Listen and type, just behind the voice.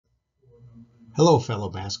Hello, fellow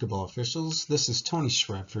basketball officials. This is Tony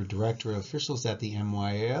Schrepfer, Director of Officials at the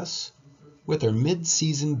MYAS, with our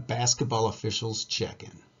mid-season basketball officials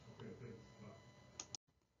check-in.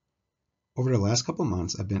 Over the last couple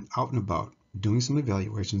months, I've been out and about doing some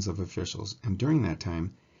evaluations of officials, and during that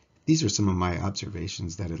time, these are some of my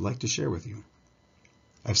observations that I'd like to share with you.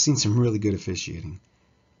 I've seen some really good officiating,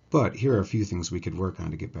 but here are a few things we could work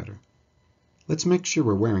on to get better. Let's make sure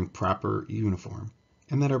we're wearing proper uniform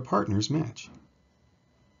and that our partners match.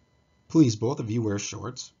 Please, both of you wear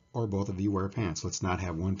shorts or both of you wear pants. Let's not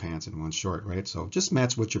have one pants and one short, right? So just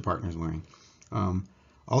match what your partner's wearing.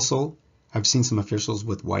 Also, I've seen some officials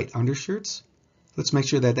with white undershirts. Let's make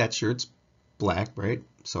sure that that shirt's black, right?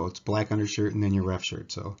 So it's black undershirt and then your ref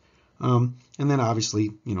shirt. So, and then obviously,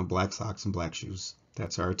 black socks and black shoes.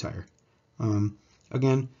 That's our attire.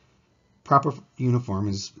 Again, proper uniform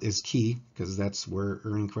is key because that's where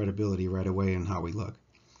earning credibility right away in how we look.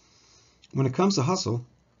 When it comes to hustle,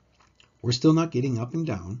 we're still not getting up and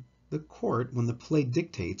down the court when the play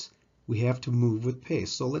dictates we have to move with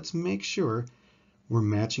pace. So let's make sure we're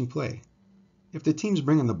matching play. If the team's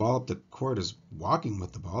bringing the ball up the court is walking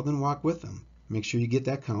with the ball, then walk with them. Make sure you get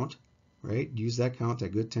that count, right? Use that count,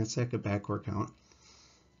 that good 10-second backcourt count.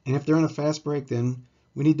 And if they're on a fast break, then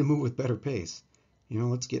we need to move with better pace.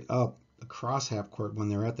 Let's get up across half court when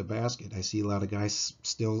they're at the basket. I see a lot of guys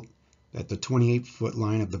still at the 28-foot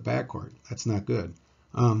line of the backcourt. That's not good.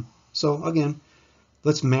 So again,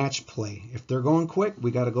 let's match play. If they're going quick, we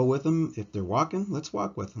got to go with them. If they're walking, let's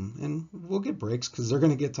walk with them. And we'll get breaks because they're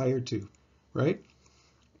going to get tired too, right?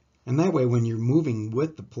 And that way, when you're moving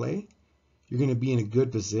with the play, you're going to be in a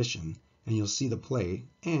good position and you'll see the play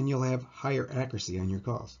and you'll have higher accuracy on your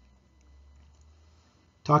calls.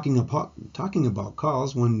 Talking about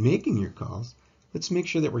calls, when making your calls, let's make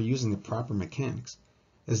sure that we're using the proper mechanics,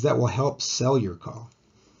 as that will help sell your call.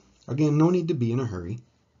 Again, no need to be in a hurry.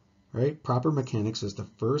 Right? Proper mechanics is the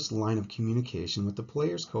first line of communication with the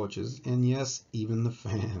players, coaches, and yes, even the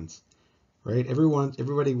fans. Right?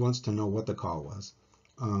 Everybody wants to know what the call was.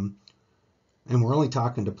 And we're only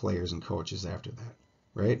talking to players and coaches after that,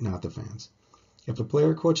 right? Not the fans. If a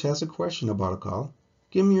player or coach has a question about a call,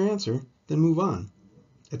 give them your answer, then move on.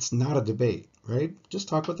 It's not a debate, right? Just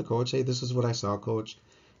talk with the coach. Hey, this is what I saw, coach.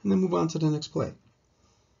 And then move on to the next play.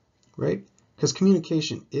 Right? Because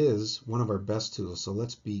communication is one of our best tools, so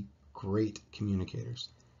let's be great communicators.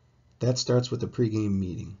 That starts with the pregame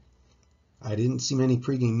meeting. I didn't see many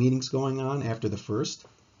pregame meetings going on after the first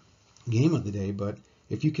game of the day, but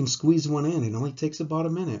if you can squeeze one in, it only takes about a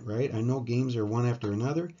minute, right? I know games are one after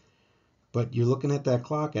another, but you're looking at that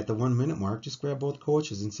clock at the 1 minute mark, just grab both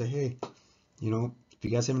coaches and say, hey, if you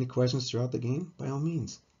guys have any questions throughout the game, by all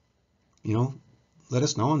means, let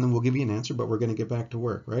us know and then we'll give you an answer, but we're going to get back to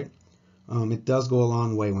work, right? It does go a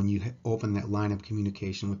long way when you open that line of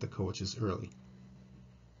communication with the coaches early.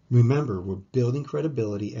 Remember, we're building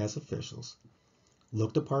credibility as officials.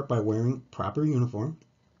 Look the part by wearing proper uniform.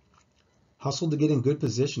 Hustle to get in good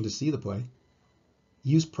position to see the play.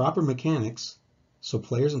 Use proper mechanics so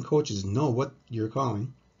players and coaches know what you're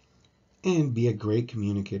calling. And be a great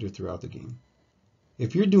communicator throughout the game.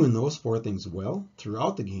 If you're doing those 4 things well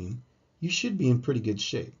throughout the game, you should be in pretty good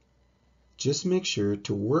shape. Just make sure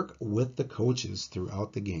to work with the coaches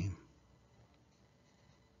throughout the game.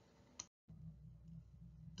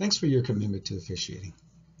 Thanks for your commitment to officiating.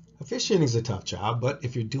 Officiating is a tough job, but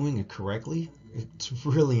if you're doing it correctly, it's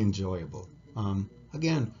really enjoyable.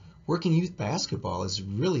 Again, working youth basketball is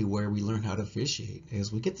really where we learn how to officiate,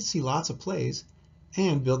 as we get to see lots of plays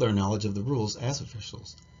and build our knowledge of the rules as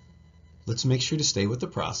officials. Let's make sure to stay with the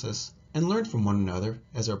process and learn from one another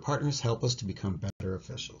as our partners help us to become better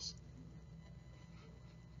officials.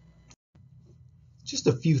 Just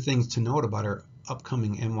a few things to note about our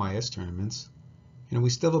upcoming MYS tournaments. We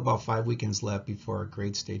still have about 5 weekends left before our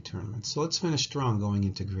grade state tournament, so let's finish strong going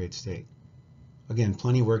into grade state. Again,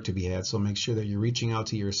 plenty of work to be had, so make sure that you're reaching out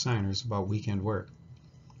to your assigners about weekend work.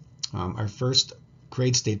 Our first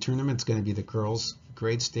grade state tournament is going to be the girls'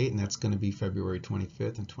 grade state, and that's going to be February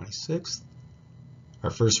 25th and 26th.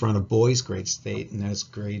 Our first round of boys' grade state, and that's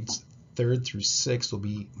grades 3rd through 6th, will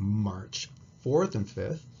be March 4th and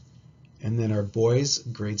 5th. And then our boys'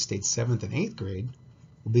 grade state 7th and 8th grade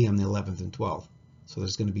will be on the 11th and 12th. So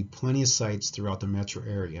there's going to be plenty of sites throughout the metro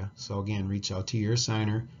area. So again, reach out to your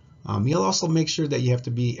assigner. You'll also make sure that you have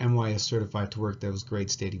to be MYAS certified to work those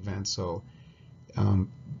grade state events. So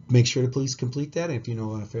make sure to please complete that. And if you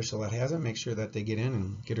know an official that hasn't, make sure that they get in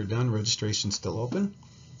and get her done. Registration's still open.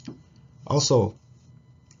 Also,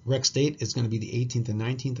 Rec State is going to be the 18th and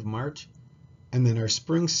 19th of March. And then our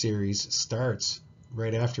spring series starts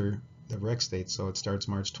right after the rec state, so it starts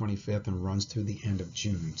March 25th and runs through the end of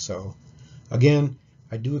June. So again,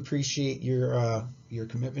 I do appreciate your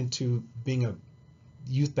commitment to being a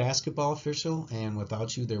youth basketball official, and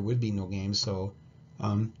without you there would be no games. So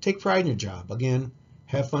take pride in your job. Again,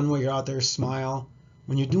 have fun while you're out there, smile.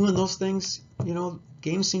 When you're doing those things, you know,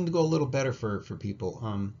 games seem to go a little better for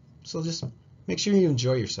people. So just make sure you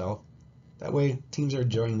enjoy yourself. That way teams are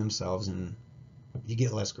enjoying themselves and you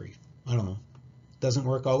get less grief. I don't know. Doesn't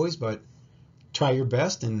work always, but try your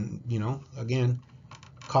best, and, you know, again,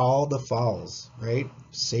 call the fouls, right?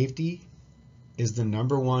 Safety is the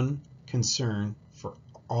 #1 concern for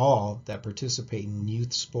all that participate in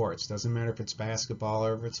youth sports. Doesn't matter if it's basketball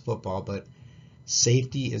or if it's football, but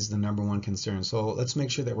safety is the #1 concern. So let's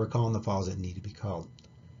make sure that we're calling the fouls that need to be called.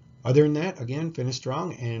 Other than that, again, finish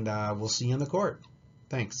strong, and we'll see you on the court.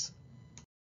 Thanks.